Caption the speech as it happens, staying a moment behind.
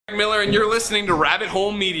Miller, and you're listening to Rabbit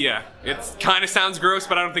Hole Media. It kind of sounds gross,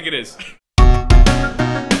 but I don't think it is.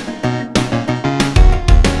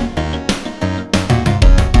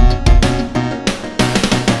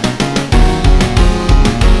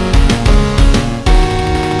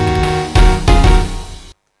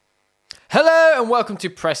 Hello and welcome to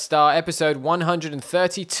Press Start, episode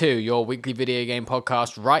 132, your weekly video game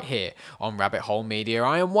podcast right here on Rabbit Hole Media.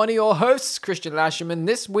 I am one of your hosts, Christian Lasham, and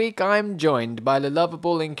this week I am joined by the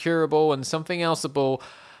lovable, incurable, and something elseable,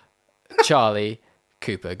 Charlie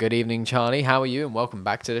Cooper. Good evening, Charlie. How are you? And welcome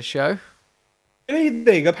back to the show. Good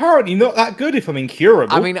evening. Apparently not that good if I'm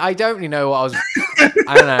incurable. I mean, I don't really know what I was...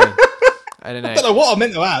 I don't know. I don't know what I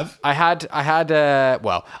meant to have. I had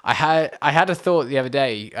a thought the other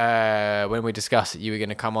day when we discussed that you were going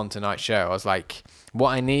to come on tonight's show. I was like, what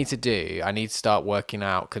I need to do, I need to start working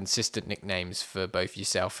out consistent nicknames for both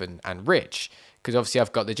yourself and Rich, because obviously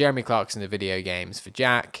I've got the Jeremy Clarkson of video games for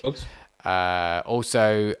Jack. Oops.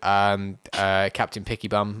 Also, Captain Picky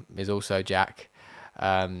Bum is also Jack.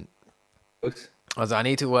 I I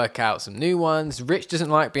need to work out some new ones. Rich doesn't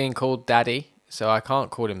like being called Daddy, so I can't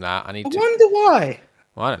call him that. I wonder why.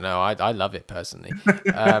 Well, I don't know. I love it personally.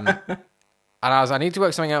 And I need to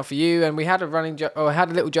work something out for you. And we had a running joke. Oh, I had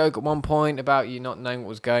a little joke at one point about you not knowing what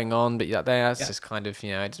was going on, but that's just kind of,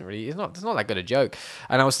 it doesn't really. It's not that good a joke.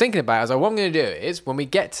 And I was thinking about it. I was like, what I'm going to do is when we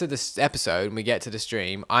get to this episode and we get to the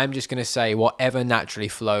stream, I'm just going to say whatever naturally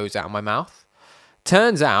flows out of my mouth.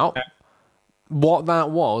 Turns out, what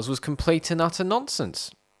that was complete and utter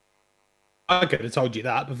nonsense. I could have told you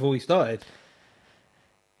that before we started.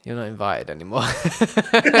 You're not invited anymore.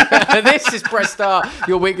 This is Press Start,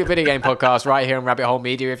 your weekly video game podcast right here on Rabbit Hole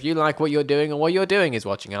Media. If you like what you're doing and what you're doing is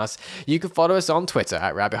watching us, you can follow us on Twitter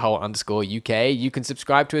at rabbithole_UK. You can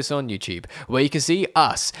subscribe to us on YouTube, where you can see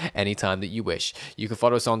us anytime that you wish. You can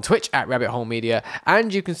follow us on Twitch at Rabbit Hole Media,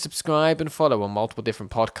 and you can subscribe and follow on multiple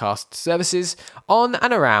different podcast services on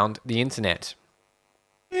and around the internet.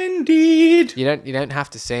 Indeed. You don't have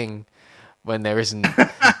to sing when there isn't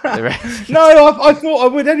No, I thought I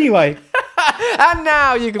would anyway. And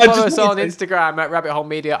now you can follow us on Instagram at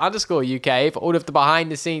rabbitholemedia_UK for all of the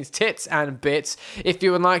behind the scenes tits and bits. If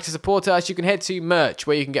you would like to support us, you can head to merch,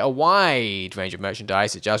 where you can get a wide range of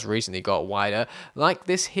merchandise. It just recently got wider, like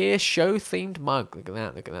this here show themed mug. Look at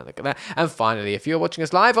that, look at that, look at that. And finally, if you're watching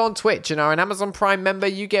us live on Twitch and are an Amazon Prime member,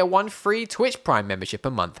 you get one free Twitch Prime membership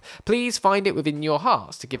a month. Please find it within your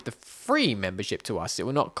hearts to give the free membership to us. It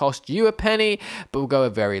will not cost you a penny, but will go a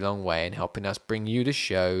very long way in helping us bring you the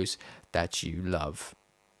shows that you love.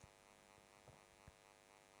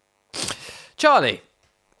 Charlie.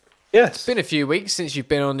 Yes. It's been a few weeks since you've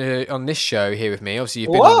been on this show here with me. Obviously,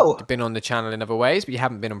 you've been on the channel in other ways, but you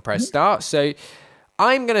haven't been on Press Start. So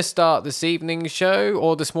I'm going to start this evening's show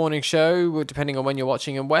or this morning's show, depending on when you're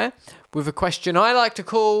watching and where, with a question I like to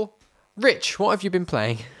call, Rich, what have you been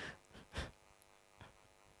playing?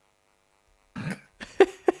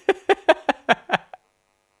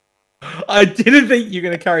 I didn't think you were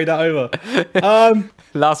going to carry that over.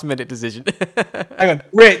 Last minute decision. Hang on.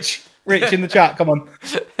 Rich in the chat, come on.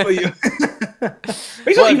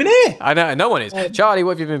 He's not even here. I know, no one is. Charlie,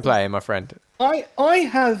 what have you been playing, my friend? I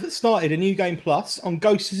have started a new game plus on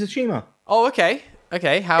Ghost of Tsushima. Oh, okay.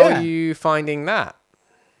 Okay, how are you finding that?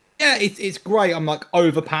 Yeah, it's great. I'm like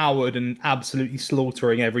overpowered and absolutely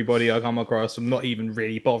slaughtering everybody I come across. I'm not even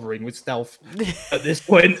really bothering with stealth at this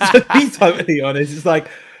point, to be totally honest. It's like,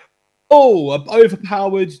 oh, I'm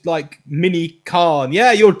overpowered, like mini Khan.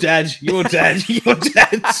 Yeah, you're dead. You're dead. You're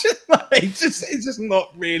dead. It's just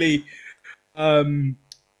not really.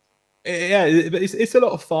 It's a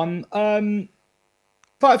lot of fun.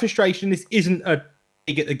 Quite frustration. This isn't a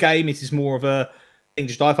dig at the game. This is more of a thing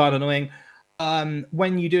just I find annoying.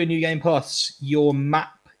 When you do a new game plus, your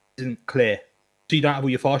map isn't clear, so you don't have all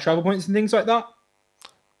your fast travel points and things like that.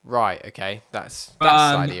 Right. Okay. That's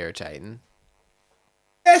slightly irritating.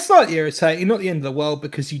 Yeah, it's slightly irritating. Not the end of the world,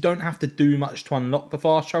 because you don't have to do much to unlock the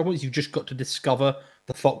fast travel points. You've just got to discover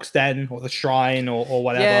the Fox Den or the Shrine or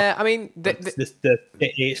whatever. Yeah, I mean,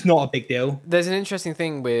 it's not a big deal. There's an interesting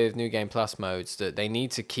thing with New Game Plus modes that they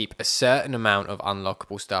need to keep a certain amount of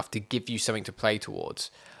unlockable stuff to give you something to play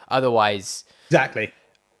towards. Otherwise, exactly,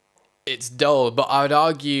 it's dull. But I would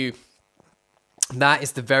argue that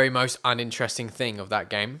is the very most uninteresting thing of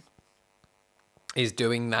that game. Is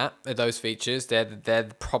doing that, those features. They're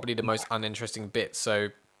probably the most uninteresting bits. So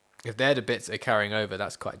if they're the bits that are carrying over,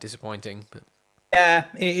 that's quite disappointing. But yeah,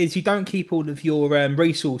 it is. You don't keep all of your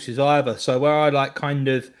resources either. So where I like kind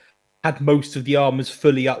of had most of the armors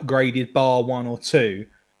fully upgraded, bar 1 or 2,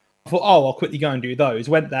 I thought, oh, I'll quickly go and do those.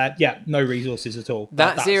 Went there, yeah, no resources at all.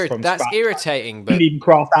 That's irritating, but didn't even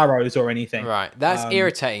craft arrows or anything. Right, that's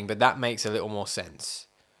irritating, but that makes a little more sense.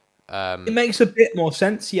 It makes a bit more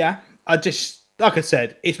sense, yeah. I just, like I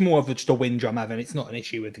said, it's more of just a whinge I'm having. It's not an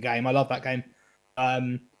issue with the game. I love that game.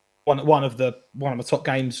 One of the top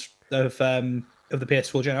games of the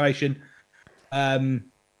PS4 generation. Well,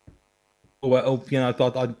 you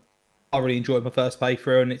know, I really enjoyed my first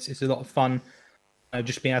playthrough, and it's a lot of fun.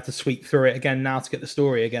 Just being able to sweep through it again now to get the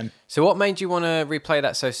story again. So what made you want to replay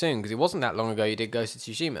that so soon? Because it wasn't that long ago you did Ghost of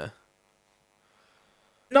Tsushima.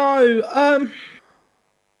 No,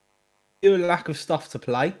 a lack of stuff to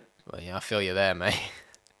play. Well, yeah, I feel you there, mate.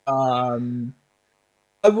 I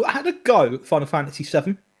had a go at Final Fantasy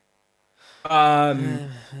VII.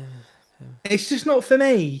 It's just not for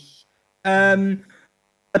me. I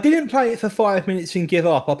didn't play it for 5 minutes and give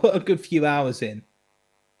up. I put a good few hours in.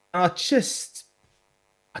 I just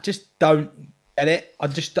don't get it.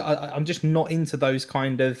 I'm just not into those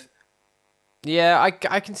kind of Yeah, I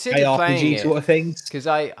consider playing ARPG it sort of things. because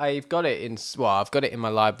I've got it in I've got it in my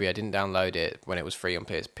library. I didn't download it when it was free on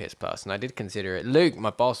PS Plus, and I did consider it. Luke,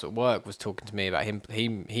 my boss at work, was talking to me about him.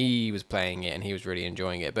 He was playing it and he was really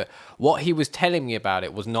enjoying it. But what he was telling me about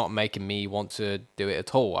it was not making me want to do it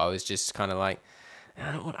at all. I was just kind of like,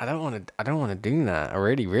 I don't want to do that. I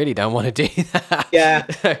really don't want to do that. Yeah.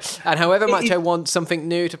 And however much I want something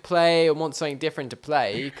new to play or want something different to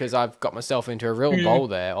play, because I've got myself into a real bowl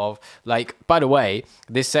there of like, by the way,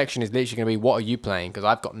 this section is literally going to be, what are you playing? Because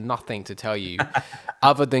I've got nothing to tell you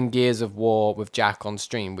other than Gears of War with Jack on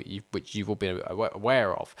stream, which you've all been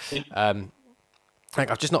aware of. Like,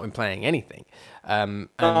 I've just not been playing anything.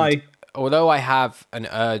 Although I have an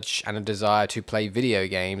urge and a desire to play video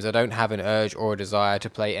games, I don't have an urge or a desire to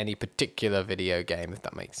play any particular video game, if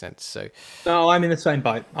that makes sense. So, no, I'm in the same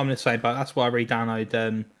boat. That's why I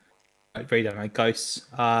re-download Ghosts.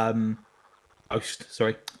 Ghost,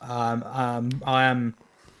 sorry. I'm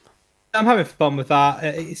having fun with that.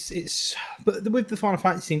 But with the Final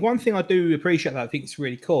Fantasy thing, one thing I do appreciate that I think it's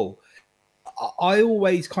really cool. I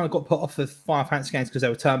always kind of got put off of Final Fantasy games because they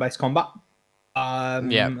were turn-based combat. And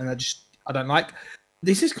I don't like.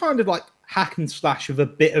 This is kind of like hack and slash with a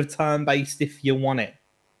bit of turn-based if you want it.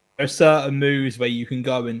 There are certain moves where you can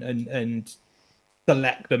go and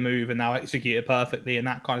select the move and now execute it perfectly and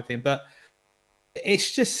that kind of thing. But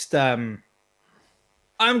it's just I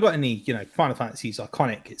haven't got any. Final Fantasy is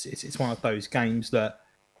iconic. It's one of those games that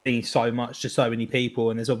means so much to so many people,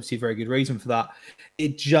 and there's obviously a very good reason for that.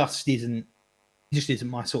 It just isn't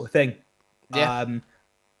my sort of thing. Yeah.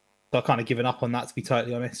 So I've kind of given up on that, to be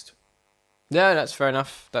totally honest. No, that's fair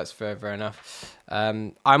enough. That's fair enough.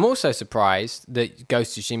 I'm also surprised that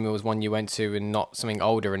Ghost of Tsushima was one you went to and not something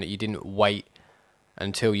older, and that you didn't wait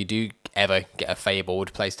until you do ever get a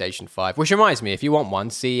fabled PlayStation 5. Which reminds me, if you want one,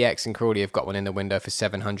 CEX and Crawley have got one in the window for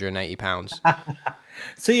 £780.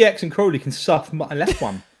 CEX and Crawley can suck my left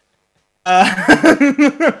one. I'm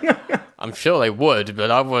sure they would,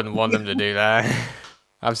 but I wouldn't want them to do that.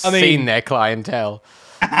 I've seen their clientele.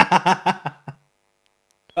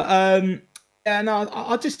 Yeah, no,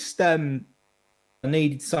 I just I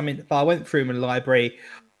needed something. I went through my library,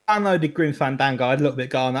 downloaded Grim Fandango. I had a little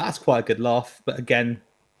bit going. That's quite a good laugh, but again,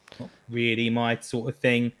 not really my sort of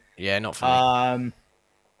thing. Yeah, not for me.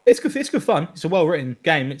 It's good. It's good fun. It's a well written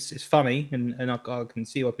game. It's funny, and I can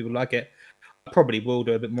see why people like it. I probably will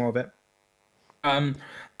do a bit more of it. I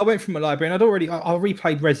went through my library, and I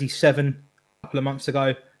replayed Resi 7 a couple of months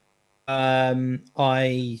ago. I've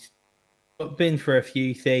been for a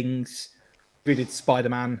few things. We did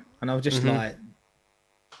Spider-Man, and I was just like,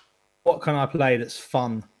 what can I play that's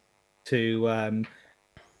fun to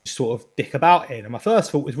sort of dick about in? And my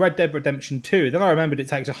first thought was Red Dead Redemption 2. Then I remembered it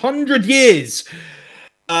takes 100 years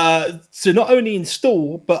to not only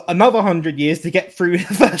install, but another 100 years to get through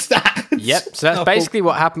the first act. Yep, so that's basically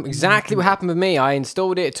what happened. Exactly what happened with me. I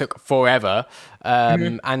installed it. It took forever.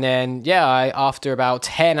 And then, after about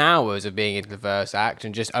 10 hours of being into the first act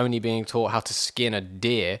and just only being taught how to skin a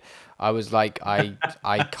deer, I was like, I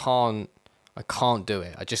can't do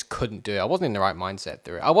it. I just couldn't do it. I wasn't in the right mindset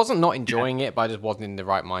through it. I wasn't not enjoying it, but I just wasn't in the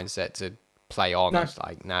right mindset to play on. I was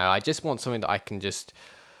like, no, I just want something that I can just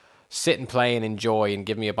sit and play and enjoy and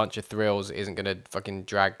give me a bunch of thrills. It isn't going to fucking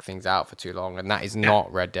drag things out for too long. And that is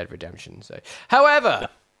not Red Dead Redemption. So, however,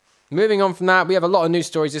 moving on from that, we have a lot of news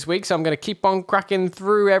stories this week. So I'm going to keep on cracking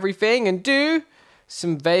through everything and do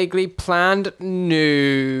some vaguely planned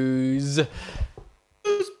news.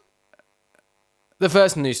 The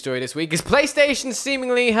first news story this week is PlayStation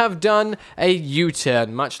seemingly have done a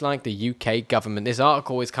U-turn, much like the UK government. This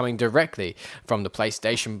article is coming directly from the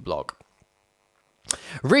PlayStation blog.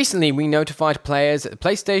 Recently, we notified players that the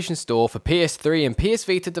PlayStation Store for PS3 and PS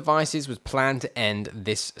Vita devices was planned to end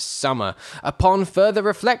this summer. Upon further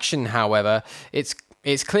reflection, however, it's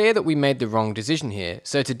clear that we made the wrong decision here.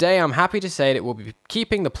 So today I'm happy to say that we'll be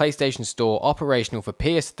keeping the PlayStation Store operational for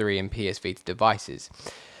PS3 and PS Vita devices.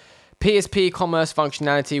 PSP commerce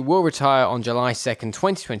functionality will retire on July 2nd,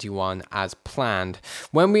 2021 as planned.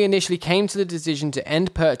 When we initially came to the decision to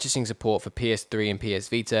end purchasing support for PS3 and PS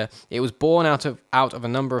Vita, it was born out of a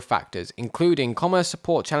number of factors, including commerce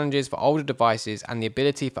support challenges for older devices and the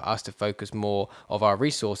ability for us to focus more of our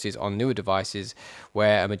resources on newer devices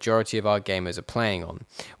where a majority of our gamers are playing on.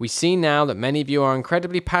 We see now that many of you are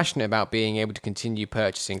incredibly passionate about being able to continue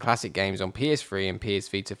purchasing classic games on PS3 and PS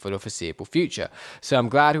Vita for the foreseeable future, so I'm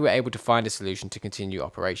glad we were able to find a solution to continue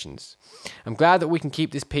operations. I'm glad that we can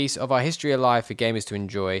keep this piece of our history alive for gamers to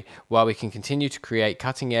enjoy, while we can continue to create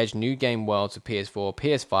cutting-edge new game worlds for PS4,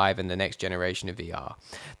 PS5, and the next generation of VR.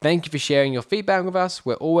 Thank you for sharing your feedback with us.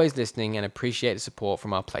 We're always listening and appreciate the support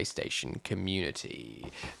from our PlayStation community.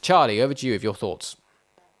 Charlie, over to you with your thoughts.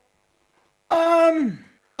 I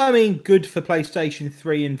mean, good for PlayStation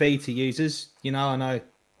 3 and Vita users. You know, I know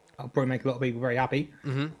I'll probably make a lot of people very happy.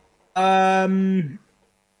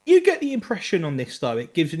 You get the impression on this, though,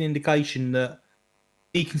 it gives an indication that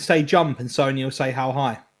he can say jump and Sony will say how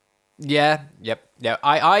high. Yeah.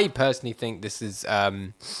 I personally think this is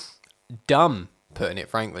dumb, putting it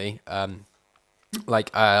frankly. I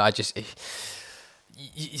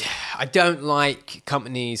don't like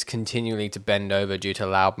companies continually to bend over due to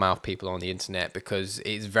loudmouth people on the internet, because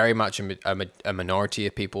it's very much a minority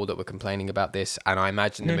of people that were complaining about this, and I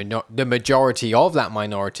imagine the majority of that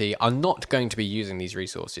minority are not going to be using these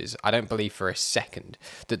resources. I don't believe for a second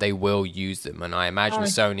that they will use them, and I imagine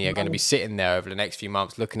Sony are going to be sitting there over the next few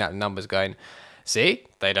months looking at the numbers going, see,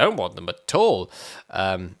 they don't want them at all.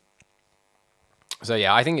 So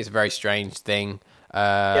yeah, I think it's a very strange thing.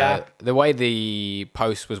 The way the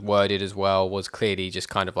post was worded as well was clearly just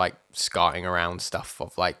kind of like skirting around stuff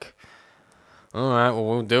of like, all right, well,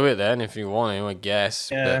 we'll do it then if you want to, I guess.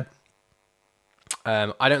 Yeah.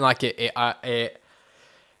 But I don't like it. It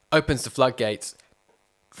opens the floodgates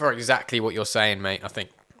for exactly what you're saying, mate, I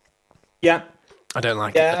think. Yeah. I don't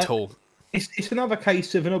like it at all. It's another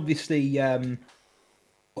case of, and obviously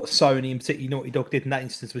what Sony and particularly Naughty Dog did in that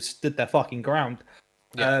instance was stood their fucking ground.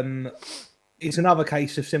 Yeah. It's another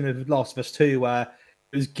case of similar to Last of Us 2, where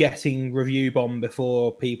it was getting review bombed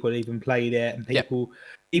before people even played it, and people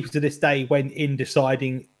to this day went in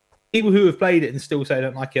deciding. People who have played it and still say they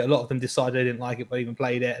don't like it, a lot of them decided they didn't like it but even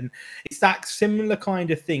played it, and it's that similar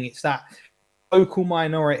kind of thing. It's that vocal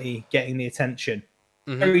minority getting the attention.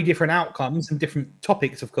 Very different outcomes and different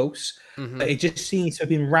topics, of course, but it just seems to have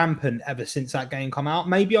been rampant ever since that game come out.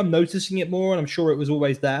 Maybe I'm noticing it more, and I'm sure it was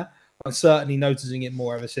always there. I'm certainly noticing it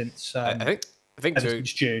more ever since. I think to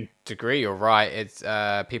June. Degree, you're right. It's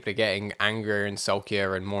people are getting angrier and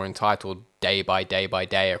sulkier and more entitled day by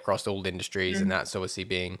day across all industries, and that's obviously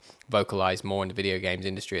being vocalized more in the video games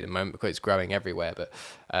industry at the moment because it's growing everywhere. But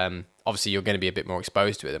obviously, you're going to be a bit more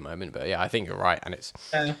exposed to it at the moment. But yeah, I think you're right, and it's.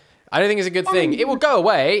 I don't think it's a good thing. It will go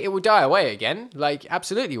away. It will die away again. Like,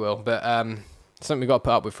 absolutely will. But something we've got to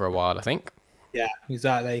put up with for a while, I think. Yeah,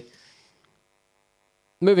 exactly.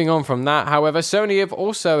 Moving on from that, however, Sony have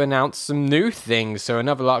also announced some new things. So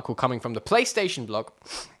another article coming from the PlayStation blog.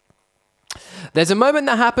 There's a moment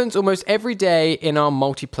that happens almost every day in our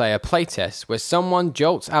multiplayer playtest where someone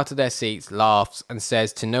jolts out of their seats, laughs, and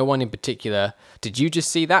says to no one in particular, "Did you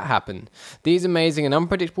just see that happen?" These amazing and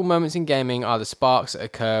unpredictable moments in gaming are the sparks that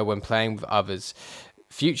occur when playing with others.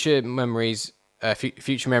 Future memories ready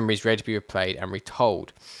to be replayed and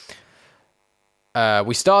retold.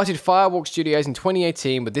 We started Firewalk Studios in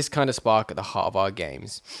 2018 with this kind of spark at the heart of our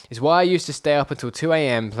games. It's why I used to stay up until 2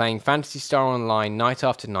 a.m. playing Phantasy Star Online night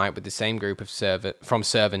after night with the same group from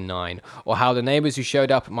Server 9, or how the neighbours who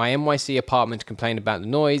showed up at my NYC apartment to complain about the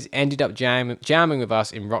noise ended up jamming with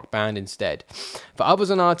us in Rock Band instead. For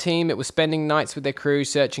others on our team, it was spending nights with their crew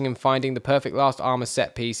searching and finding the perfect last armor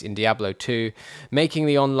set piece in Diablo 2, making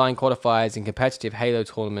the online qualifiers in competitive Halo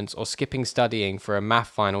tournaments, or skipping studying for a math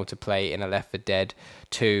final to play in a Left 4 Dead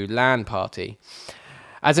 2 LAN party.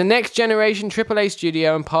 As a next generation AAA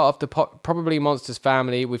studio and part of the Probably Monsters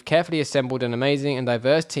family, we've carefully assembled an amazing and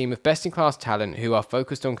diverse team of best-in-class talent who are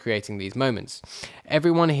focused on creating these moments.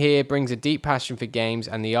 Everyone here brings a deep passion for games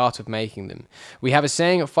and the art of making them. We have a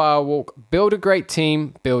saying at Firewalk: build a great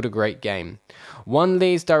team, build a great game. One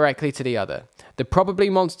leads directly to the other. The Probably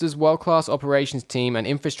Monsters world-class operations team and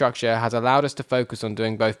infrastructure has allowed us to focus on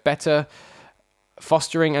doing both better,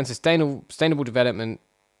 fostering and sustainable development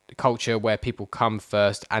culture where people come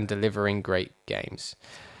first and delivering great games.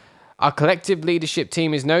 Our collective leadership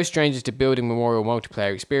team is no stranger to building memorable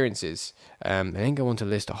multiplayer experiences. They then go on to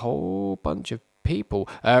list a whole bunch of people.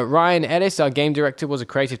 Ryan Ellis, our game director, was a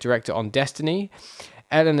creative director on Destiny.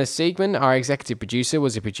 Eleanor Siegman, our executive producer,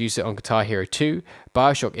 was a producer on Guitar Hero 2,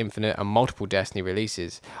 Bioshock Infinite, and multiple Destiny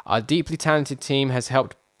releases. Our deeply talented team has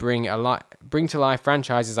helped bring to life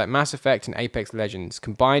franchises like Mass Effect and Apex Legends,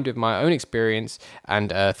 combined with my own experience and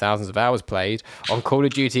thousands of hours played on Call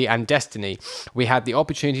of Duty and Destiny. We had the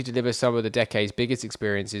opportunity to deliver some of the decade's biggest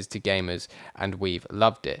experiences to gamers, and we've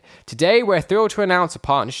loved it. Today, we're thrilled to announce a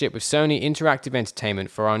partnership with Sony Interactive Entertainment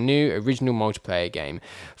for our new original multiplayer game.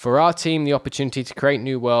 For our team, the opportunity to create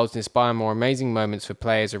new worlds and inspire more amazing moments for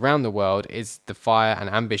players around the world is the fire and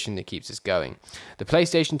ambition that keeps us going. The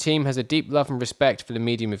PlayStation team has a deep love and respect for the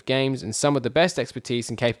medium of games and some of the best expertise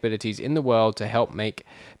and capabilities in the world to help make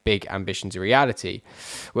big ambitions a reality.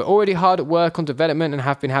 We're already hard at work on development and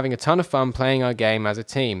have been having a ton of fun playing our game as a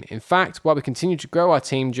team. In fact, while we continue to grow our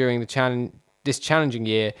team during this challenging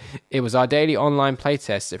year, it was our daily online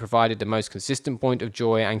playtests that provided the most consistent point of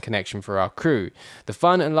joy and connection for our crew. The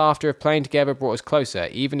fun and laughter of playing together brought us closer,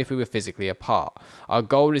 even if we were physically apart. Our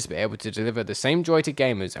goal is to be able to deliver the same joy to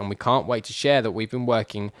gamers, and we can't wait to share that we've been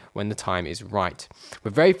working when the time is right.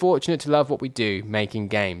 We're very fortunate to love what we do, making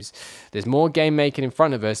games. There's more game making in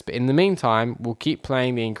front of us, but in the meantime, we'll keep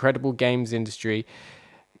playing the incredible games industry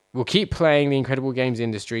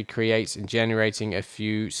creates and generating a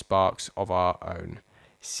few sparks of our own.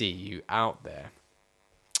 See you out there.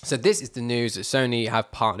 So this is the news that Sony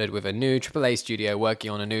have partnered with a new AAA studio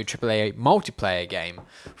working on a new AAA multiplayer game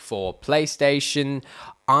for PlayStation.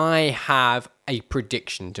 I have a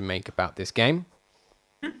prediction to make about this game.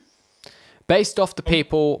 Based off the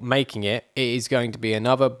people making it, it is going to be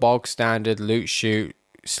another bog standard loot shoot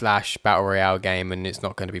 / battle royale game, and it's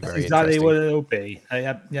not going to be very exactly interesting. what it'll be.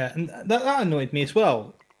 Yeah, and that annoyed me as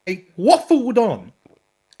well. It waffled on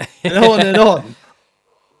and on and on,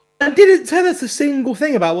 and didn't tell us a single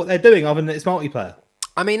thing about what they're doing other than it's multiplayer.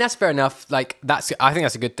 I mean, that's fair enough. Like, I think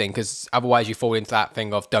that's a good thing, because otherwise you fall into that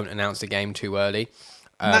thing of don't announce the game too early.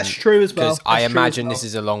 That's true as well. Because I imagine this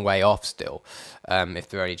is a long way off still. If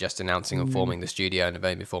they're only just announcing and forming the studio, and have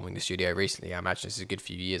only been forming the studio recently, I imagine this is a good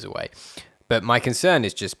few years away. But my concern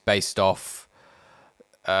is just based off...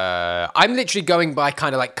 I'm literally going by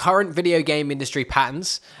kind of like current video game industry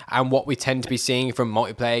patterns and what we tend to be seeing from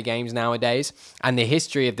multiplayer games nowadays. And the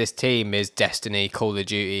history of this team is Destiny, Call of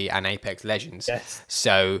Duty, and Apex Legends. Yes.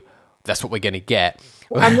 So that's what we're going to get.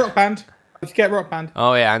 And Rock Band. Let's get Rock Band.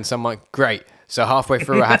 Oh, yeah, and someone... Great. So halfway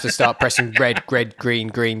through, I have to start pressing red, green,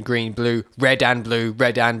 blue, red and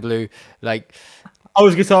blue. Like... I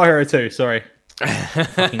was Guitar Hero 2, sorry.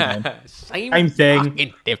 Same thing.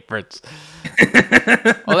 Fucking difference.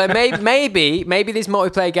 Although maybe this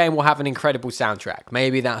multiplayer game will have an incredible soundtrack.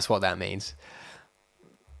 Maybe that's what that means.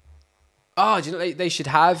 Oh, do you know they should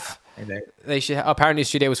have? Apparently, the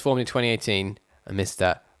studio was formed in 2018. I missed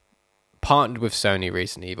that. Partnered with Sony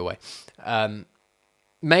recently. Either way,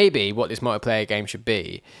 maybe what this multiplayer game should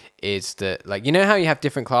be is that, like, you know how you have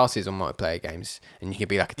different classes on multiplayer games, and you can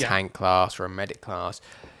be like a tank class or a medic class.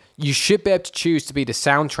 You should be able to choose to be the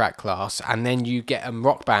soundtrack class, and then you get a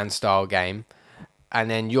Rock Band style game, and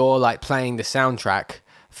then you're like playing the soundtrack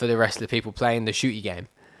for the rest of the people playing the shooty game.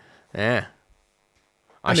 Yeah,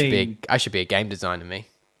 I should be a game designer, me.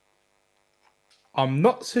 I'm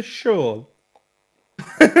not so sure.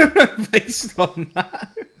 Based on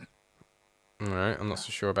that. All right, I'm not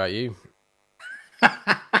so sure about you.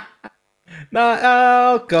 No,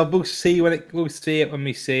 oh god, we'll see it when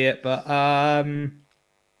we see it. But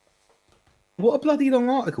what a bloody long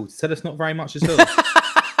article to tell us not very much at all.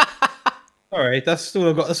 Sorry, that's all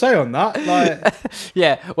I've got to say on that. Like,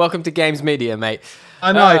 yeah, welcome to Games Media, mate.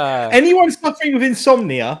 I know. Anyone suffering with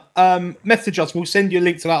insomnia, message us. We'll send you a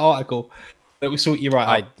link to that article. That will sort you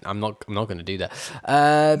right out. I'm not going to do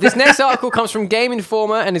that. This next article comes from Game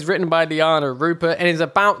Informer and is written by Liana Rupert and is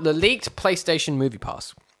about the leaked PlayStation Movie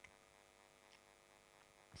Pass.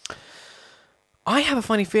 I have a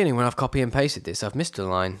funny feeling when I've copy and pasted this, I've missed a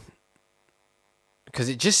line. Because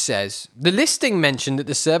it just says, the listing mentioned that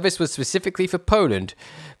the service was specifically for Poland,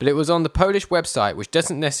 but it was on the Polish website, which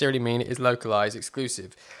doesn't necessarily mean it is localized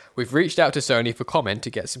exclusive. We've reached out to Sony for comment to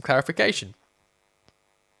get some clarification.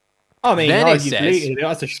 I mean,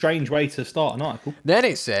 that's a strange way to start an article. Then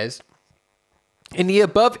it says, in the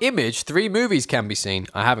above image, 3 movies can be seen.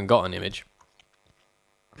 I haven't got an image.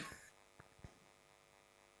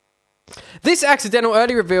 This accidental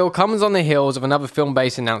early reveal comes on the heels of another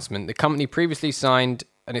film-based announcement. The company previously signed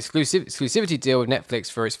an exclusivity deal with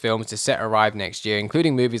Netflix for its films to set arrive next year,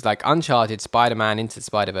 including movies like Uncharted, Spider-Man, Into the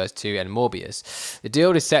Spider-Verse 2, and Morbius. The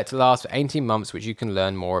deal is set to last for 18 months, which you can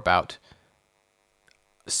learn more about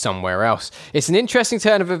somewhere else. It's an interesting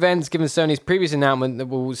turn of events given Sony's previous announcement that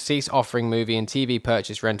will cease offering movie and TV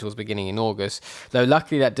purchase rentals beginning in August, though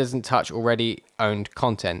luckily that doesn't touch already owned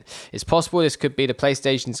content. It's possible this could be the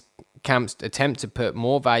PlayStation's camp's attempt to put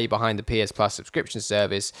more value behind the PS Plus subscription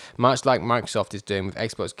service, much like Microsoft is doing with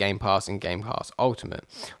Xbox Game Pass and Game Pass Ultimate.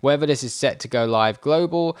 Whether this is set to go live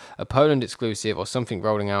global, a Poland exclusive, or something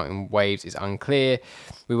rolling out in waves is unclear.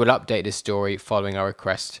 We will update this story following our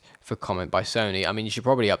request for comment by Sony. I mean, you should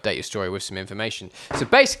probably update your story with some information. So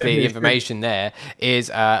basically, the information there is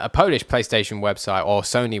a Polish PlayStation website or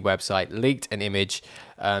Sony website leaked an image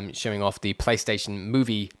showing off the PlayStation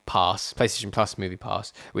Movie Pass, PlayStation Plus Movie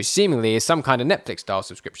Pass, which seemingly is some kind of Netflix-style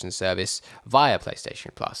subscription service via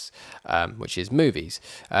PlayStation Plus, which is movies.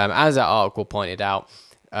 As that article pointed out,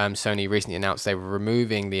 Sony recently announced they were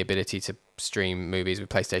removing the ability to stream movies with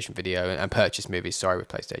PlayStation Video and purchase movies, with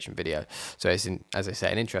PlayStation Video. So it's, as I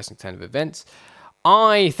say, an interesting turn of events.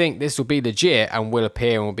 I think this will be legit and will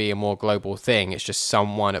appear and will be a more global thing. It's just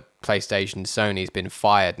someone at PlayStation Sony's been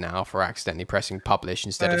fired now for accidentally pressing publish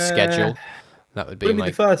instead of schedule. That would be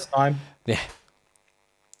the first time. Yeah.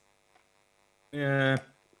 Yeah.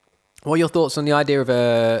 What are your thoughts on the idea of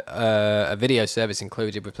a video service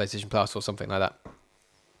included with PlayStation Plus or something like that?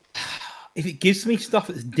 If it gives me stuff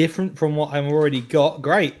that's different from what I've already got,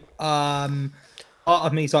 great. Part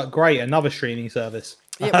of me is like, great, another streaming service.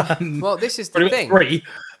 Yeah, well, this is the thing. Free.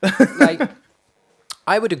 Like,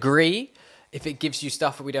 I would agree if it gives you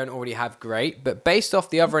stuff that we don't already have, great. But based off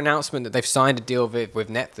the other announcement that they've signed a deal with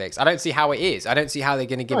Netflix, I don't see how it is. I don't see how they're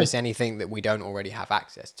going to give us anything that we don't already have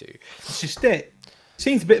access to. It's just it.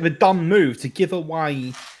 Seems a bit of a dumb move to give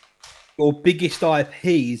away your biggest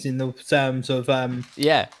IPs in the terms of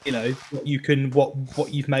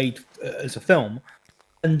what you've made as a film,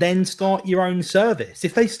 and then start your own service.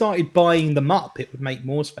 If they started buying them up, it would make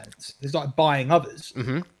more sense. They started buying others.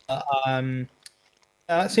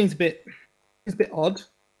 That seems a bit odd.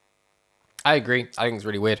 I agree. I think it's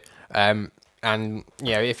really weird. And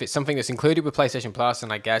if it's something that's included with PlayStation Plus,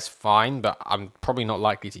 then I guess fine, but I'm probably not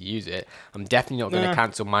likely to use it. I'm definitely not going to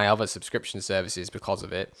cancel my other subscription services because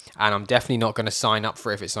of it, and I'm definitely not going to sign up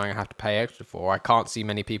for it if it's something I have to pay extra for. I can't see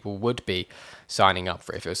many people would be signing up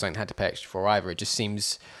for it if it was something I had to pay extra for either. It just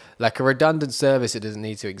seems like a redundant service that doesn't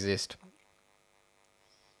need to exist.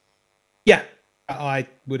 Yeah, I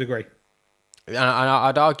would agree. And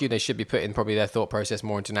I'd argue they should be putting probably their thought process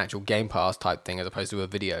more into an actual Game Pass type thing as opposed to a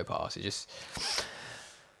video pass. It just...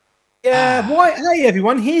 Yeah, why? Hey,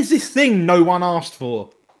 everyone, here's this thing no one asked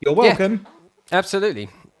for. You're welcome. Yeah, absolutely.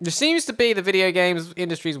 This seems to be the video games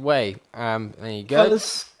industry's way. There you go.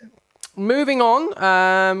 Moving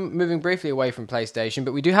on, moving briefly away from PlayStation,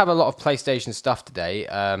 but we do have a lot of PlayStation stuff today.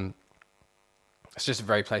 It's just a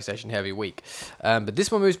very PlayStation-heavy week. But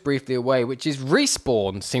this one moves briefly away, which is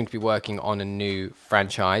Respawn seem to be working on a new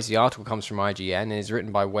franchise. The article comes from IGN and is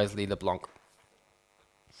written by Wesley LeBlanc.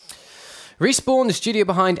 Respawn, the studio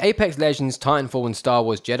behind Apex Legends, Titanfall, and Star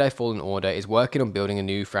Wars Jedi Fallen Order, is working on building a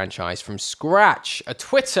new franchise from scratch. A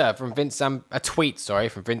tweet from Vince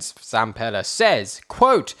Zampella says,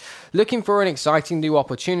 quote, "Looking for an exciting new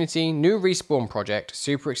opportunity, new Respawn project,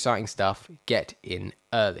 super exciting stuff, get in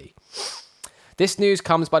early." This news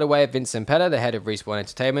comes by the way of Vince Zampella, the head of Respawn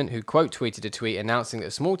Entertainment, who quote tweeted a tweet announcing that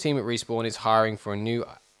a small team at Respawn is hiring for a new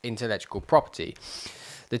intellectual property.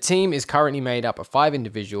 The team is currently made up of 5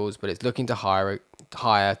 individuals, but it's looking to hire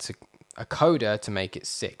a coder to make it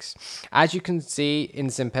 6. As you can see in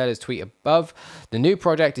Zampella's tweet above, the new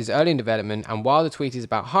project is early in development, and while the tweet is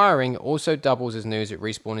about hiring, it also doubles as news that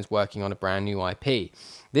Respawn is working on a brand new IP.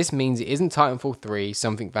 This means it isn't Titanfall 3,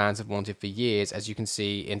 something fans have wanted for years, as you can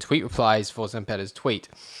see in tweet replies for Zampella's tweet.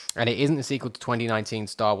 And it isn't a sequel to 2019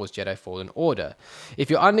 Star Wars Jedi Fallen Order. If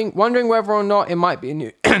you're wondering whether or not it might be a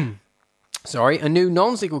new... a new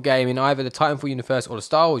non-sequel game in either the Titanfall universe or the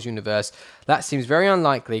Star Wars universe, that seems very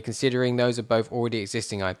unlikely considering those are both already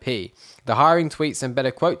existing IP. The hiring tweet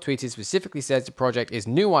Zambella quote tweeted specifically says the project is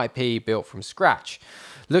new IP built from scratch.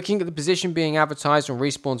 Looking at the position being advertised on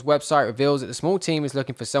Respawn's website reveals that the small team is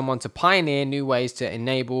looking for someone to pioneer new ways to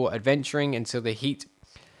enable adventuring until the heat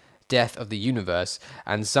death of the universe,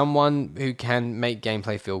 and someone who can make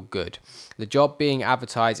gameplay feel good. The job being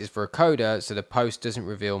advertised is for a coder, so the post doesn't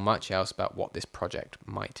reveal much else about what this project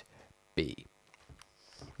might be.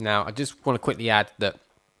 Now, I just want to quickly add that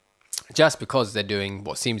just because they're doing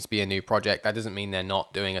what seems to be a new project, that doesn't mean they're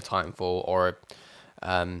not doing a Titanfall or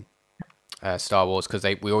Star Wars, because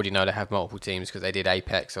we already know they have multiple teams because they did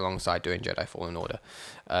Apex alongside doing Jedi Fallen Order.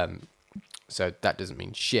 So that doesn't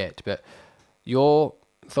mean shit. But your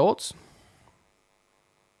thoughts?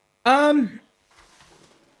 Out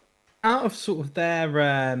of sort of their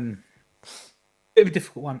bit of a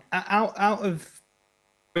difficult one. Out of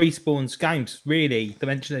Respawn's games, really, they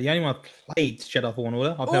mentioned the only one I've played is Jedi Fallen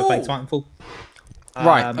Order. I've never played Titanfall.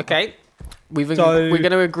 Right. Okay. We're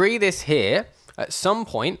going to agree this here. At some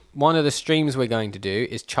point, one of the streams we're going to do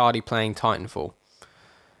is Charlie playing Titanfall.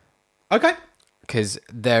 Okay. Because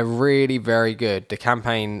they're really very good. The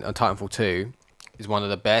campaign on Titanfall 2 is one of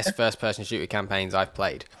the best first-person shooter campaigns I've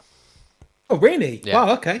played. Oh, really? Yeah.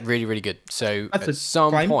 Wow, okay. Really, really good. So That's at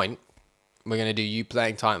some point, we're going to do you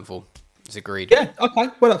playing Titanfall. It's agreed. Yeah, okay.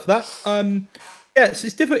 Well up for that. Yeah, so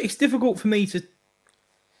it's difficult for me to say,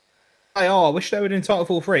 I wish they were in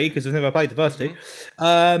Titanfall 3 because I've never played the first two.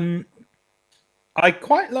 I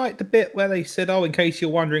quite like the bit where they said, in case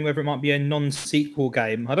you're wondering whether it might be a non-sequel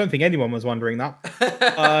game. I don't think anyone was wondering that.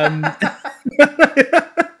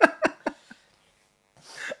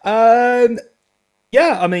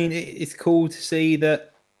 Yeah, I mean, it's cool to see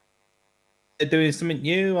that they're doing something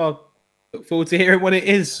new. I look forward to hearing what it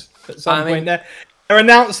is at some point. They're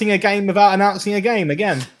announcing a game without announcing a game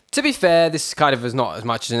again. To be fair, this kind of is not as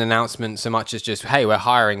much as an announcement, so much as just, hey, we're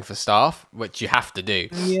hiring for staff, which you have to do.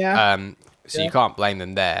 Yeah. So you can't blame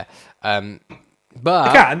them there. But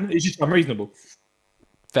I can. It's just unreasonable.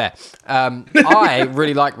 Fair. I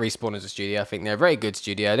really like Respawn as a studio. I think they're a very good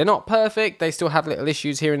studio. They're not perfect. They still have little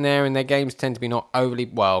issues here and there, and their games tend to be not overly...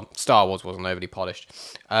 Well, Star Wars wasn't overly polished.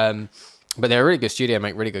 But they're a really good studio,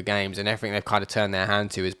 make really good games, and everything they've kind of turned their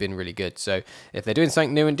hand to has been really good. So if they're doing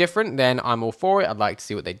something new and different, then I'm all for it. I'd like to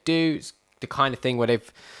see what they do. It's the kind of thing where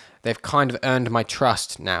they've kind of earned my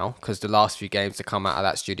trust now, because the last few games to come out of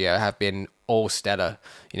that studio have been all stellar.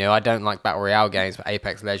 You know, I don't like Battle Royale games, but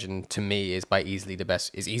Apex Legends to me is easily the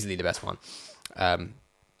best one.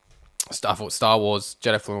 Star Wars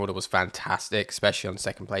Jedi Fallen Order was fantastic, especially on the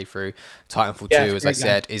second playthrough. Titanfall 2, as I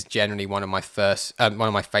said, is generally one of my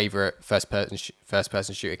favorite first person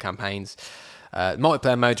shooter campaigns.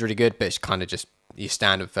 Multiplayer mode's really good, but it's kind of just your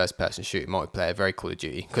standard first person shooter multiplayer, very Call of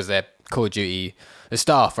Duty, because they're Call of Duty. The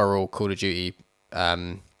staff are all Call of Duty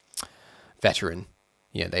veteran.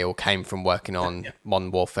 You know, they all came from working on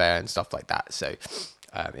Modern Warfare and stuff like that, so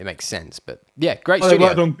it makes sense. But yeah, great studio. They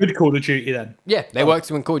worked on good Call of Duty then. Yeah, they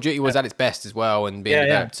worked when Call of Duty was at its best as well, and being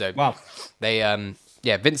developed. So wow. They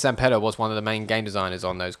Vince Zampella was one of the main game designers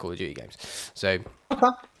on those Call of Duty games. So Okay.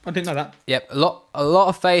 I didn't know that. Yep, a lot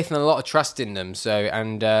of faith and a lot of trust in them. So,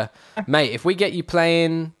 and mate, if we get you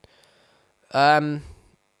playing Titanfall,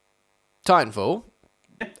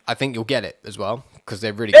 I think you'll get it as well, because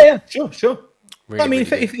they're really good. Yeah, sure. Really, I mean,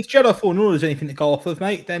 really if Jedi Fallen Order is anything to go off of,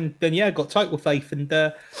 mate, then yeah, I've got total faith. And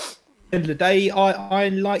at the end of the day, I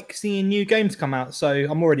like seeing new games come out, so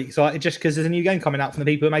I'm already excited just because there's a new game coming out from the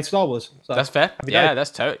people who made Star Wars. So, that's fair. Yeah,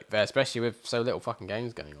 that's totally fair, especially with so little fucking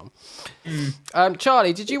games going on.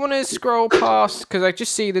 Charlie, did you want to scroll past, because I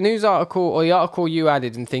just see the news article or the article you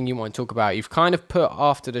added and thing you want to talk about, you've kind of put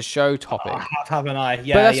after the show topic. Haven't I?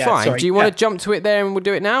 Yeah, but that's fine. Sorry. Do you want to jump to it there and we'll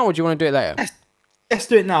do it now, or do you want to do it later? Let's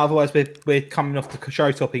do it now, otherwise we're coming off the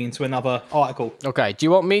show topic into another article. Okay, do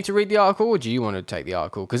you want me to read the article, or do you want to take the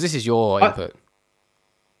article? Because this is your input.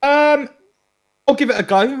 I'll give it a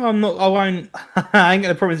go. I won't. I ain't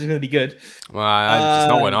gonna promise it's gonna be good. Well, it's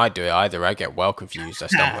not when I do it either. I get well confused. I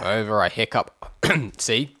stumble over. I hiccup.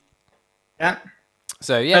 See? Yeah.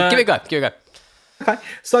 So yeah, give it a go. Okay.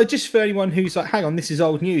 So just for anyone who's like, hang on, this is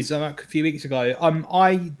old news. Like a few weeks ago,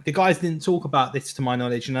 the guys didn't talk about this to my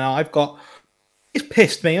knowledge, and now it's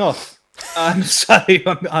pissed me off. So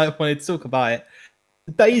I wanted to talk about it.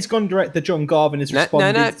 Days Gone director John Garvin has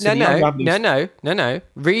responded to the unraveling... No.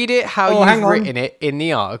 Read it how you've written it in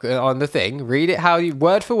the article on the thing. Read it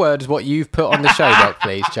word for word is what you've put on the show doc,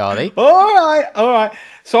 please, Charlie. All right.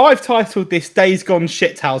 So I've titled this Days Gone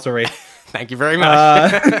Shithousery. Thank you very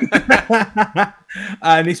much.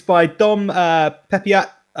 And it's by Dom Pepiat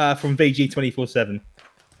from VG247.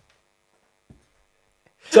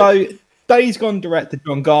 So Days Gone director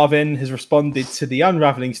John Garvin has responded to the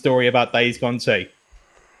unraveling story about Days Gone 2.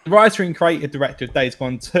 The writer and creative director of Days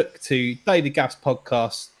Gone took to David Gaff's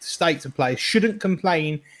podcast to state that players shouldn't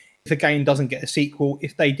complain if a game doesn't get a sequel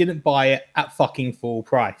if they didn't buy it at fucking full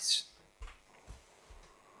price.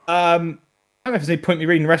 I don't know if there's any point me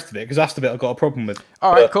reading the rest of it, because that's the bit I've got a problem with.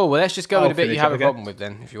 All right, cool. Well, let's just go with the bit you have a problem with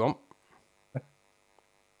then, if you want.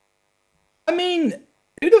 I mean,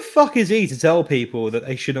 who the fuck is he to tell people that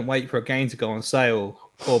they shouldn't wait for a game to go on sale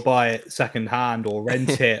or buy it second hand or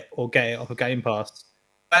rent it or get it off a Game Pass?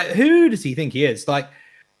 Who does he think he is? Like,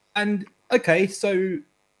 and okay, so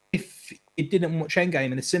if you didn't watch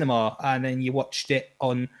Endgame in the cinema and then you watched it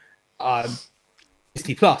on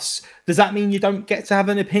Disney Plus, does that mean you don't get to have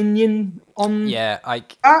an opinion on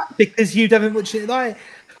that because you haven't watched it? Like,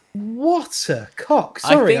 what a cock!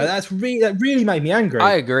 Sorry, that really made me angry.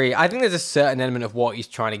 I agree. I think there's a certain element of what he's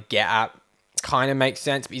trying to get at. Kind of makes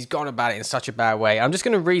sense, but he's gone about it in such a bad way. I'm just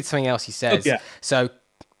going to read something else he says. So,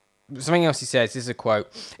 something else he says, this is a quote.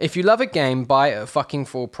 If you love a game, buy it at a fucking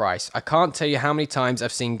full price. I can't tell you how many times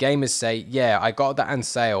I've seen gamers say, yeah, I got that on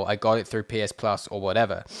sale. I got it through PS Plus or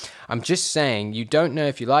whatever. I'm just saying, you don't know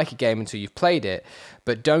if you like a game until you've played it,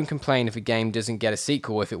 but don't complain if a game doesn't get a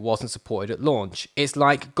sequel if it wasn't supported at launch. It's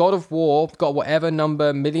like God of War got whatever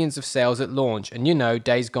number millions of sales at launch, and you know,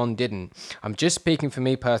 Days Gone didn't. I'm just speaking for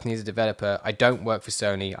me personally as a developer. I don't work for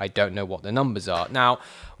Sony. I don't know what the numbers are. Now,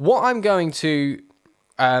 what I'm going to...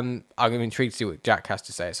 I'm intrigued to see what Jack has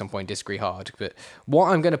to say at some point, disagree hard, but what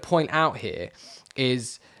I'm going to point out here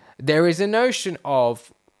is there is a notion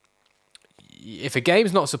of if a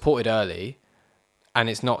game's not supported early and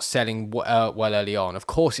it's not selling well early on, of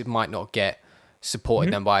course it might not get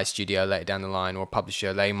supported then by a studio later down the line or a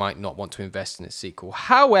publisher. They might not want to invest in a sequel.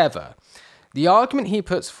 However, the argument he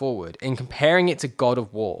puts forward in comparing it to God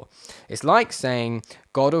of War, it's like saying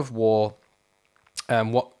God of War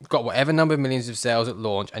got whatever number of millions of sales at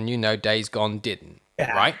launch, and you know Days Gone didn't,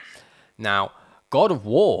 right? Now, God of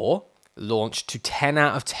War launched to 10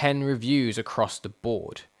 out of 10 reviews across the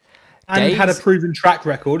board. And had a proven track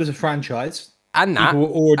record as a franchise. And that. People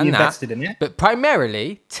were already invested in it. But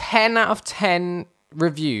primarily, 10 out of 10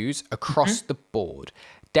 reviews across the board.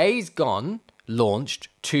 Days Gone launched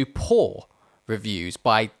to poor reviews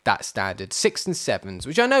by that standard, 6s and 7s,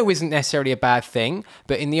 which I know isn't necessarily a bad thing,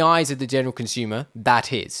 but in the eyes of the general consumer,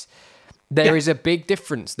 that is. There is a big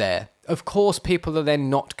difference there. Of course, people are then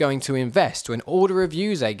not going to invest when all the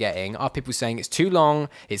reviews they're getting are people saying it's too long,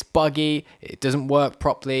 it's buggy, it doesn't work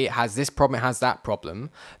properly, it has this problem, it has that problem.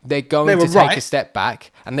 They're going to take a step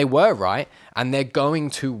back, and they were right, and they're going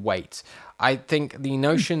to wait. I think the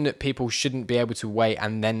notion that people shouldn't be able to wait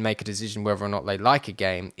and then make a decision whether or not they like a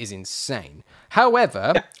game is insane.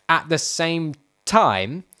 However, at the same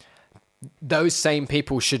time, those same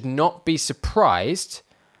people should not be surprised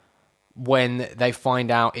when they find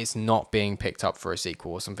out it's not being picked up for a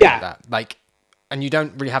sequel or something like that. Like, and you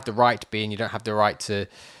don't really have the right to be, and you don't have the right to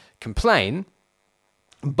complain,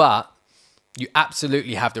 but you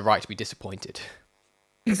absolutely have the right to be disappointed.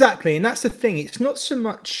 Exactly, and that's the thing. It's not so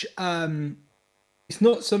much. It's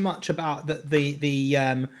not so much about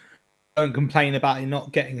the don't complain about it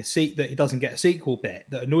not getting a seat, that it doesn't get a sequel bit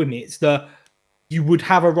that annoyed me. It's you would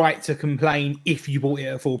have a right to complain if you bought it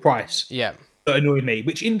at full price. Yeah, that annoyed me,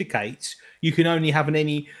 which indicates you can only have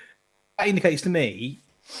that indicates to me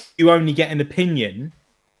you only get an opinion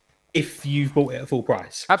if you've bought it at full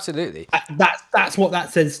price. Absolutely. That's what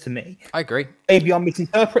that says to me. I agree. Maybe I'm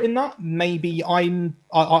misinterpreting that. Maybe I'm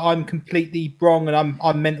completely wrong and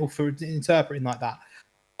I'm mental for interpreting like that.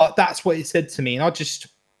 But that's what it said to me, and I just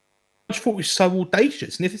thought it was so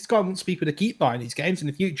audacious. And if this guy wants people to keep buying these games in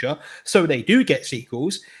the future so they do get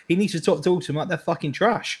sequels, he needs to talk to them like they're fucking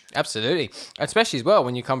trash. Absolutely. Especially as well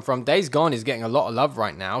when you come from Days Gone is getting a lot of love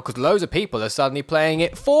right now because loads of people are suddenly playing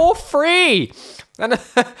it for free. And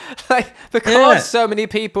because so many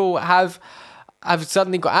people have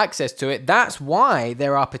suddenly got access to it, that's why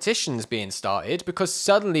there are petitions being started, because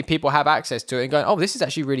suddenly people have access to it and going, oh, this is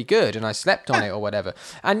actually really good, and I slept on it or whatever.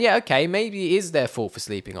 And okay, maybe it is their fault for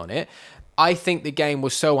sleeping on it. I think the game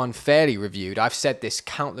was so unfairly reviewed. I've said this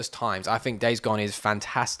countless times. I think Days Gone is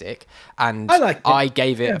fantastic, and I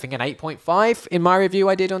gave it, I think, an 8.5 in my review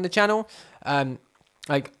I did on the channel.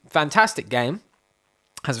 Fantastic game,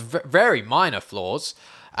 has very minor flaws.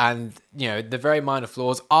 And, the very minor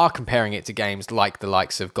flaws are comparing it to games like the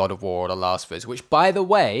likes of God of War or The Last of Us, which, by the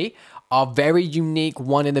way, are very unique,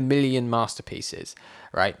 one-in-a-million masterpieces,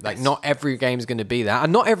 right? Like, not every game is going to be that.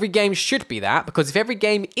 And not every game should be that, because if every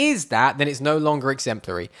game is that, then it's no longer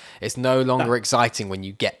exemplary. It's no longer exciting when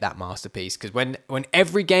you get that masterpiece. Because when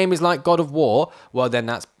every game is like God of War, well, then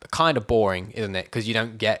that's kind of boring, isn't it? Because you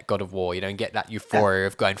don't get God of War. You don't get that euphoria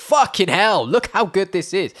of going, fucking hell, look how good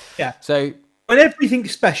this is. Yeah. So... when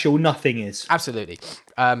everything's special, nothing is. Absolutely.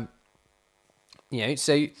 So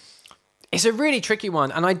it's a really tricky one.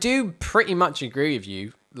 And I do pretty much agree with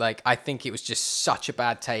you. Like, I think it was just such a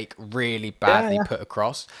bad take, really badly put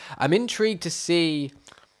across. I'm intrigued to see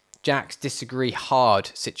Jack's disagree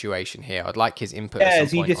hard situation here. I'd like his input. Yeah,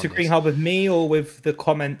 is he disagreeing hard with me or with the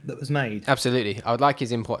comment that was made? Absolutely. I would like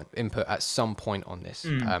his input at some point on this.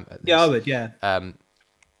 Yeah, I would, yeah.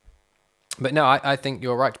 But no, I think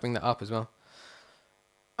you're right to bring that up as well.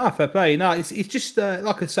 Fair play. No, it's just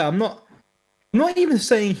like I say, I'm not even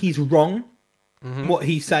saying he's wrong. What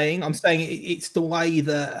he's saying, I'm saying it's the way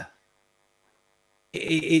that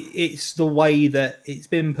it's the way that it's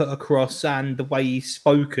been put across, and the way he's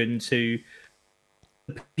spoken to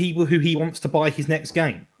the people who he wants to buy his next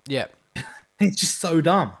game. Yeah, it's just so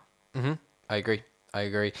dumb. I agree.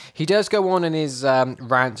 He does go on in his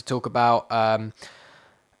rant to talk about.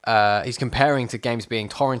 He's comparing to games being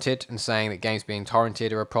torrented and saying that games being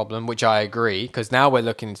torrented are a problem, which I agree, because now we're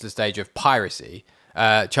looking into the stage of piracy.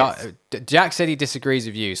 Jack said he disagrees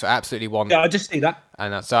with you, so I absolutely want. Yeah, I just see that,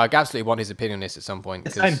 and so I absolutely want his opinion on this at some point,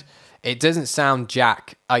 because it doesn't sound,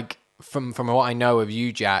 Jack, like from what I know of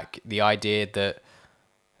you, Jack, the idea that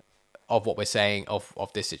of what we're saying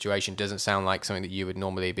of this situation doesn't sound like something that you would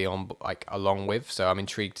normally be on like along with. So I'm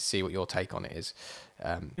intrigued to see what your take on it is.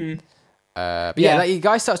 But yeah, like, you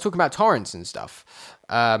guys start talking about torrents and stuff,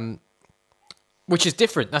 which is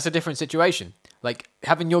different. That's a different situation. Like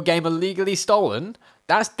having your game illegally stolen,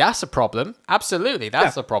 that's a problem. Absolutely,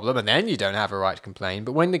 that's a problem. And then you don't have a right to complain.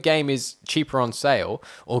 But when the game is cheaper on sale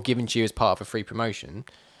or given to you as part of a free promotion,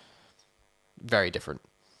 very different.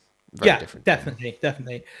 Very different.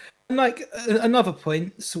 Definitely. And like another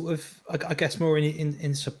point, sort of, I guess more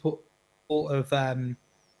in support of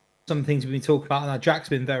some things we've been talking about, and Jack's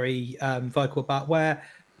been very vocal about, where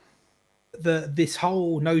this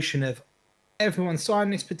whole notion of everyone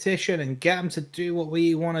sign this petition and get them to do what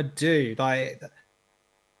we want to do, like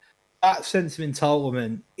that sense of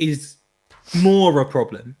entitlement is more a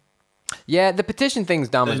problem. Yeah, the petition thing's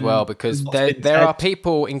dumb as well, because there are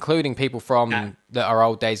people, including people from that are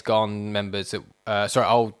old Days Gone members,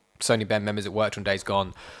 old Sony Ben members that worked on Days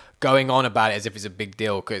Gone, going on about it as if it's a big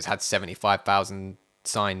deal because it's had 75,000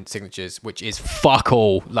 signed signatures, which is fuck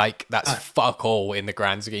all. Like, that's fuck all in the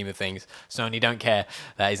grand scheme of things. Sony don't care.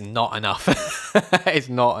 That is not enough. It's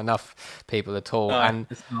not enough people at all. No,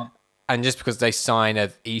 it's not. And just because they sign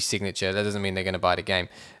an e-signature, that doesn't mean they're going to buy the game.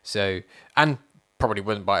 So, and probably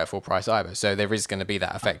wouldn't buy it at full price either. So there is going to be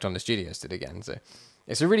that effect on the studios to it again. So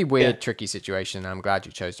it's a really weird, tricky situation. I'm glad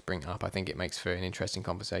you chose to bring it up. I think it makes for an interesting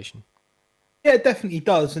conversation. Yeah, it definitely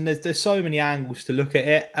does. And there's so many angles to look at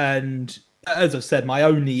it. And as I've said, my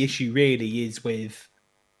only issue really is with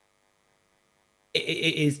it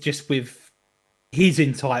is just with his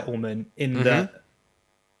entitlement in that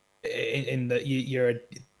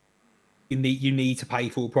you need to pay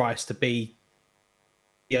full price to be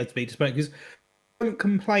able to be displayed. Because don't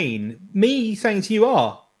complain. Me saying to you,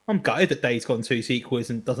 I'm gutted that Days Gone 2 sequel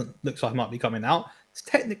doesn't look like it might be coming out. It's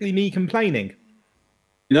technically me complaining.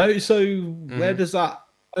 You know, so where does that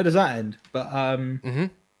end? But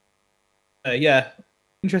yeah,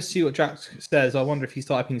 interested to see what Jack says. I wonder if he's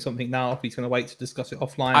typing something now, if he's going to wait to discuss it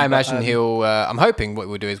offline. I imagine he'll. I'm hoping what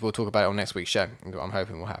we'll do is we'll talk about it on next week's show. I'm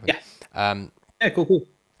hoping will happen. Yeah, cool.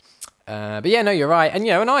 But yeah, no, you're right. And,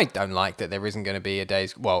 and I don't like that there isn't going to be a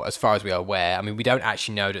Days... Well, as far as we are aware, I mean, we don't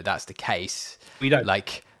actually know that that's the case. We don't.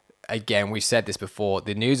 Like, again, we said this before.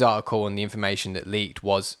 The news article and the information that leaked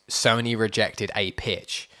was Sony rejected a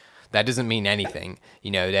pitch. That doesn't mean anything.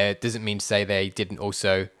 That doesn't mean to say they didn't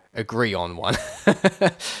also agree on one.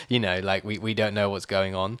 Like, we don't know what's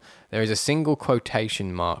going on. There is a single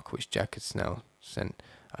quotation mark, which Jack has now sent.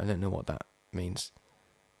 I don't know what that means.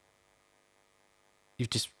 You've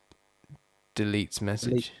just... Deletes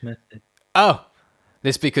message. Oh,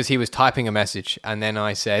 this because he was typing a message and then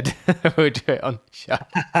I said we'll do it on the show.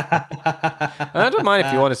 I don't mind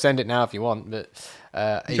if you want to send it now if you want, but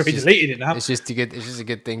deleted it now. It's just a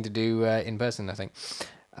good thing to do in person, I think.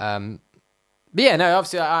 But yeah, no,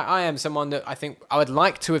 obviously I am someone that I think I would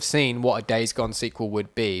like to have seen what a Days Gone sequel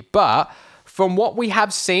would be, but from what we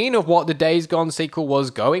have seen of what the Days Gone sequel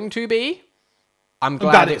was going to be, I'm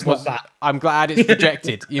glad it's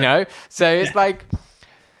rejected, So it's like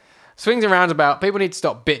swings and roundabouts. People need to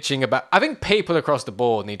stop bitching about. I think people across the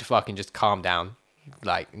board need to fucking just calm down,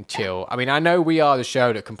 like, and chill. I mean, I know we are the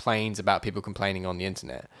show that complains about people complaining on the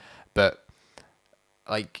internet, but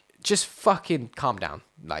like, just fucking calm down,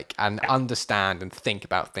 like, and understand and think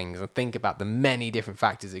about things and think about the many different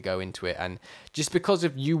factors that go into it. And just because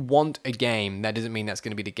if you want a game, that doesn't mean that's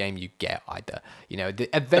going to be the game you get either. The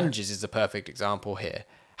Avengers is a perfect example here.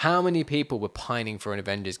 How many people were pining for an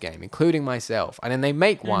Avengers game, including myself, and then they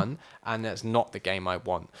make one, and that's not the game I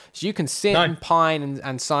want. So you can sit and pine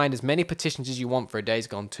and sign as many petitions as you want for a Days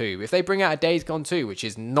Gone 2. If they bring out a Days Gone 2, which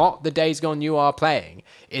is not the Days Gone you are playing,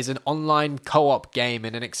 is an online co-op game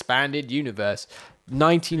in an expanded universe,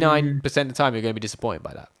 99% of the time you're going to be disappointed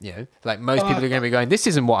by that. Like, most people are going to be going, this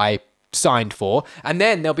isn't what I signed for, and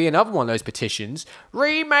then there'll be another one of those petitions,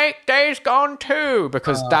 remake Days Gone 2,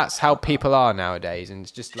 because that's how people are nowadays, and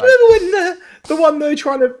it's just like... Remember when the one they were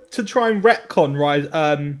trying to try and retcon Rise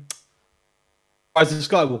of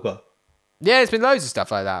Skywalker? Yeah, there's been loads of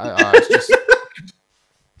stuff like that. It's just...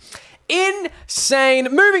 insane.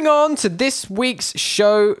 Moving on to this week's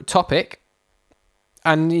show topic.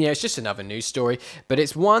 And, it's just another news story, but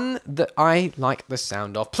it's one that I like the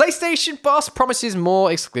sound of. PlayStation boss promises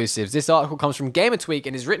more exclusives. This article comes from Gamertweak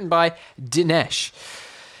and is written by Dinesh.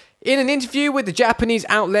 In an interview with the Japanese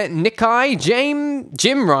outlet Nikkei,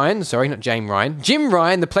 Jim Ryan, the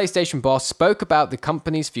PlayStation boss, spoke about the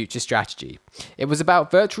company's future strategy. It was about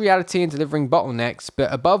virtual reality and delivering bottlenecks,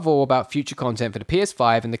 but above all about future content for the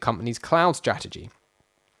PS5 and the company's cloud strategy.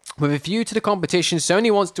 With a view to the competition,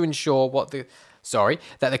 Sony wants to ensure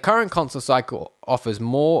that the current console cycle offers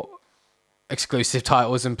more exclusive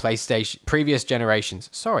titles than PlayStation previous generations.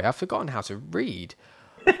 Sorry, I've forgotten how to read.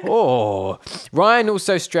 Ryan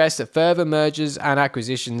also stressed that further mergers and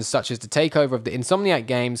acquisitions such as the takeover of the Insomniac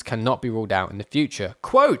games cannot be ruled out in the future.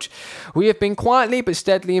 Quote, "We have been quietly but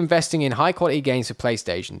steadily investing in high quality games for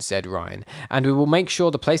PlayStation," said Ryan, "and we will make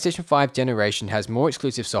sure the PlayStation 5 generation has more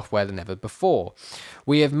exclusive software than ever before.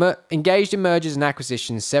 We have engaged in mergers and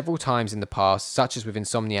acquisitions several times in the past, such as with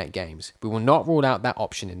Insomniac games. We will not rule out that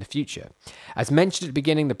option in the future." As mentioned at the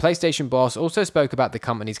beginning, the PlayStation boss also spoke about the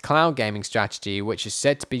company's cloud gaming strategy, which is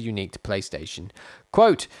said to be unique to PlayStation.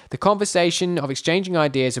 Quote, "The conversation of exchanging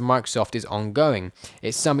ideas with Microsoft is ongoing.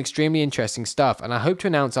 It's some extremely interesting stuff, and I hope to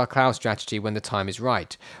announce our cloud strategy when the time is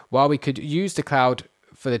right. While we could use the cloud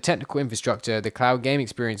for the technical infrastructure, the cloud game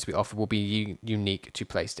experience we offer will be unique to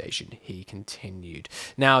PlayStation," he continued.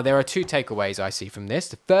 Now, there are two takeaways I see from this.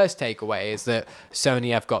 The first takeaway is that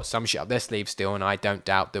Sony have got some shit up their sleeve still, and I don't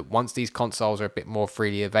doubt that once these consoles are a bit more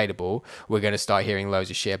freely available, we're going to start hearing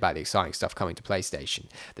loads of shit about the exciting stuff coming to PlayStation.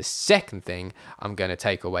 The second thing I'm going to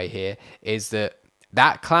take away here is that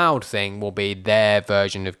cloud thing will be their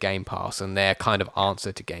version of Game Pass and their kind of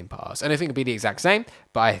answer to Game Pass. And I think it'll be the exact same,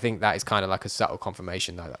 but I think that is kind of like a subtle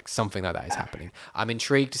confirmation that like something like that is happening. I'm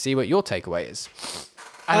intrigued to see what your takeaway is.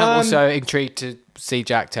 And I'm also intrigued to see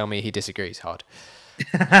Jack tell me he disagrees hard.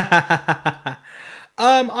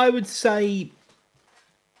 I would say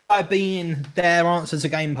by being their answer to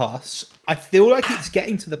Game Pass, I feel like it's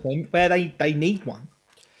getting to the point where they need one.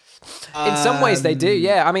 In some ways they do,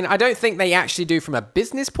 yeah. I mean, I don't think they actually do from a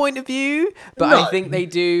business point of view, but no. I think they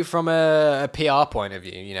do from a PR point of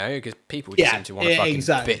view, because people just seem to want to fucking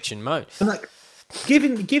bitch and moan. And like,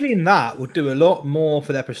 giving that would do a lot more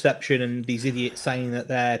for their perception and these idiots saying that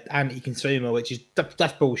they're anti-consumer, which is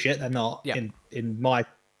that's bullshit. They're not, in my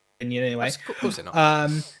opinion anyway. Of course they're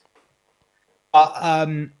not.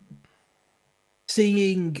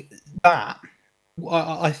 Seeing that,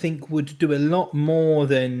 I think would do a lot more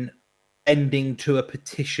than ending to a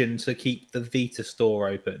petition to keep the Vita store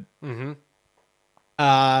open. Mm-hmm.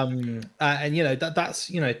 And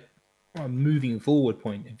that's a moving forward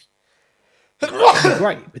point of view.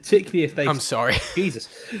 Great, particularly if they. I'm sorry, Jesus.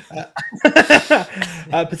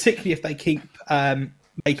 Particularly if they keep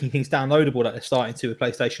making things downloadable that they're starting to with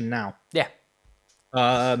PlayStation Now. Yeah.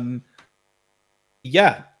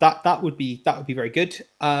 That would be very good.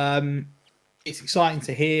 It's exciting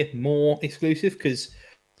to hear more exclusive because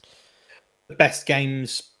the best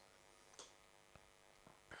games.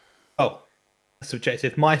 Oh,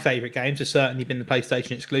 subjective. My favourite games have certainly been the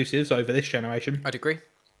PlayStation exclusives over this generation. I'd agree.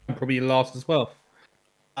 And probably the last as well.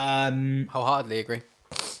 Wholeheartedly agree.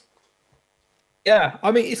 Yeah,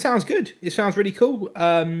 I mean, it sounds good. It sounds really cool.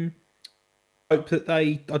 Hope that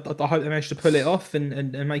I hope they manage to pull it off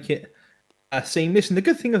and make it seamless. And the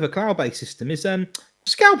good thing of a cloud-based system is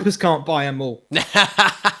scalpers can't buy them all.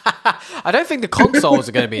 I don't think the consoles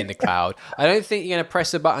are going to be in the cloud. I don't think you're going to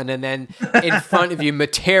press a button and then in front of you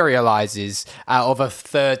materializes out of a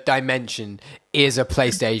third dimension is a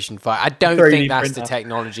PlayStation 5. I don't think that's the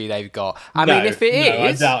technology they've got. I mean, if it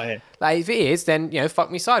is, I doubt it. Like, if it is, then,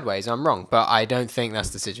 fuck me sideways. I'm wrong. But I don't think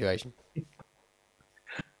that's the situation.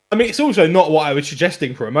 I mean, it's also not what I was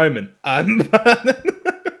suggesting for a moment.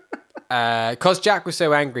 Because Jack was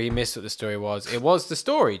so angry, he missed what the story was. It was the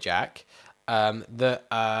story, Jack,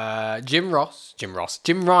 that Jim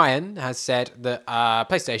Ryan has said that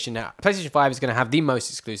PlayStation 5 is going to have the most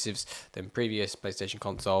exclusives than previous PlayStation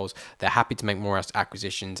consoles. They're happy to make more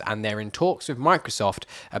acquisitions, and they're in talks with Microsoft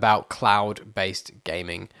about cloud-based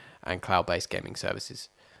gaming and cloud-based gaming services.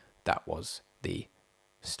 That was the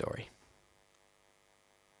story.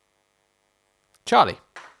 Charlie.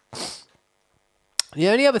 The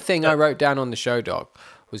only other thing I wrote down on the show doc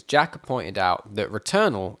was Jack pointed out that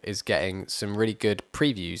Returnal is getting some really good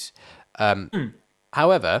previews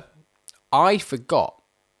However, I forgot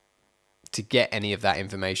to get any of that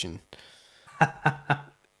information.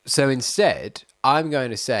 So instead, I'm going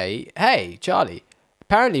to say, hey, Charlie,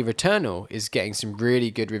 apparently Returnal is getting some really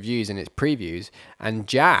good reviews in its previews, and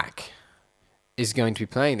Jack is going to be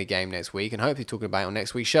playing the game next week and hopefully talking about it on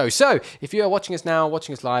next week's show. So if you are watching us now,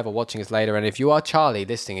 watching us live, or watching us later, and if you are Charlie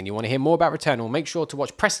listening and you want to hear more about Returnal, make sure to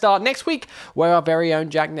watch Press Start next week, where our very own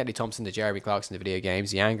Jack Netley Thompson, the Jeremy Clarkson of video games,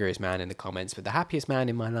 the angriest man in the comments, but the happiest man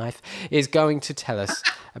in my life, is going to tell us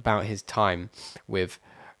about his time with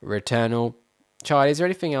Returnal. Charlie, is there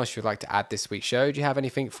anything else you'd like to add this week's show? Do you have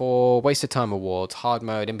anything for Waste of Time Awards, Hard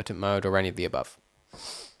Mode, Impotent Mode, or any of the above?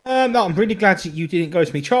 No, I'm really glad that you didn't go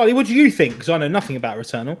to me. Charlie, what do you think? Because I know nothing about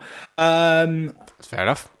Returnal. That's fair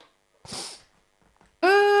enough.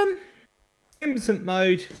 Instant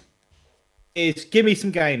mode is give me some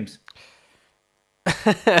games.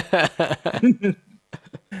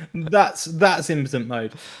 That's instant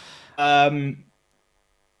mode.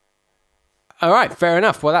 All right, fair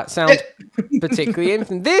enough. Well, that sounds particularly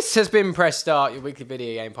interesting. This has been Press Start, your weekly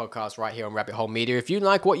video game podcast right here on Rabbit Hole Media. If you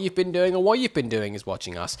like what you've been doing or what you've been doing is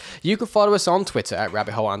watching us, you can follow us on Twitter at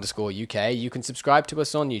rabbithole_UK. You can subscribe to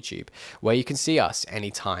us on YouTube, where you can see us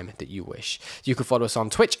anytime that you wish. You can follow us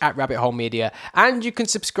on Twitch at Rabbit Hole Media, and you can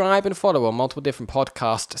subscribe and follow on multiple different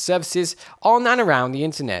podcast services on and around the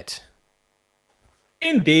internet.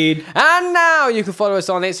 Indeed. And now you can follow us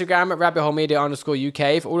on Instagram at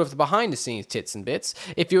rabbitholemedia_UK for all of the behind the scenes tits and bits.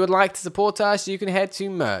 If you would like to support us, you can head to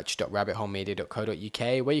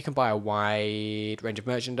merch.rabbitholemedia.co.uk, where you can buy a wide range of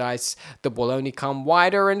merchandise that will only come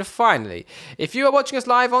wider. And finally, if you are watching us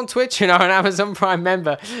live on Twitch and are an Amazon Prime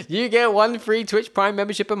member, you get one free Twitch Prime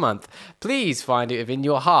membership a month. Please find it within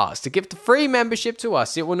your hearts to give the free membership to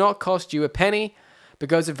us. It will not cost you a penny, but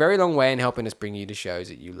goes a very long way in helping us bring you the shows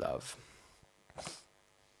that you love.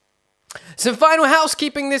 Some final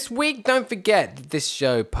housekeeping this week. Don't forget that this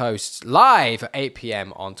show posts live at 8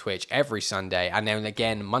 p.m. on Twitch every Sunday, and then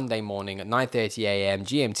again Monday morning at 9:30 a.m.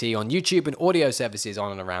 GMT on YouTube and audio services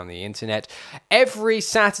on and around the internet. Every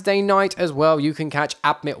Saturday night as well, you can catch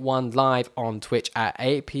Admit One live on Twitch at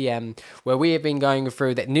 8 p.m., where we have been going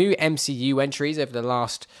through the new MCU entries over the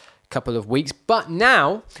last couple of weeks, but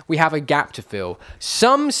now we have a gap to fill.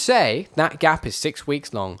 Some say that gap is 6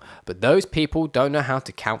 weeks long, but those people don't know how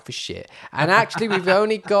to count for shit. And actually, we've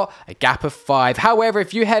only got a gap of 5. However,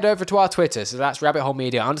 if you head over to our Twitter, so that's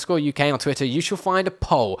rabbithole_media_UK on Twitter, you shall find a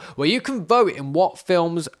poll where you can vote in what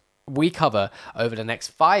films we cover over the next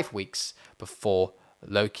 5 weeks before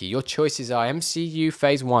Loki. Your choices are MCU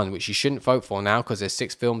Phase 1, which you shouldn't vote for now because there's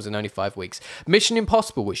 6 films in only 5 weeks. Mission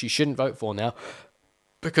Impossible, which you shouldn't vote for now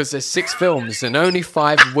because there's 6 films in only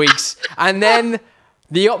 5 weeks. And then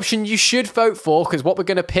the option you should vote for, because what we're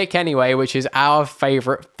going to pick anyway, which is our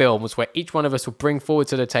favourite films, where each one of us will bring forward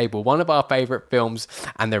to the table one of our favourite films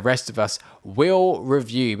and the rest of us will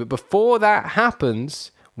review. But before that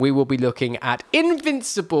happens, we will be looking at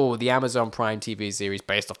Invincible, the Amazon Prime TV series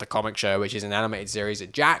based off the comic show, which is an animated series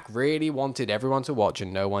that Jack really wanted everyone to watch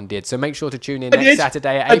and no one did. So make sure to tune in next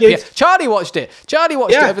Saturday at 8 p.m. Charlie watched it. Charlie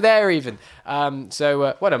watched it over there even.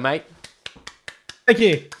 What a mate. Thank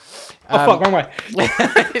you. Oh, fuck, wrong way.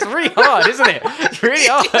 It's really hard, isn't it? It's really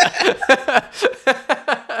hard.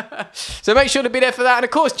 So make sure to be there for that. And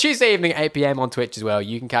of course, Tuesday evening, 8 p.m. on Twitch as well.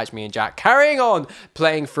 You can catch me and Jack carrying on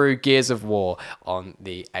playing through Gears of War on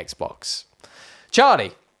the Xbox.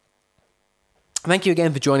 Charlie, thank you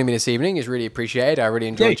again for joining me this evening. It's really appreciated. I really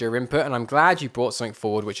enjoyed your input, and I'm glad you brought something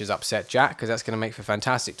forward which has upset Jack, because that's going to make for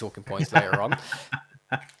fantastic talking points later on.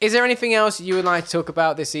 Is there anything else you would like to talk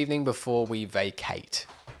about this evening before we vacate?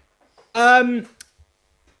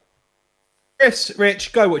 Chris,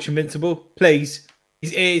 Rich, go watch Invincible, please.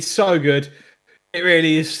 It is so good. It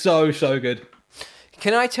really is so good.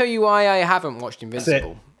 Can I tell you why I haven't watched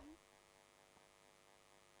Invincible?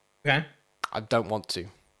 Okay. I don't want to.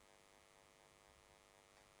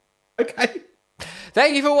 Okay.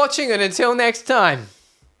 Thank you for watching, and until next time,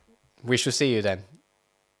 we shall see you then.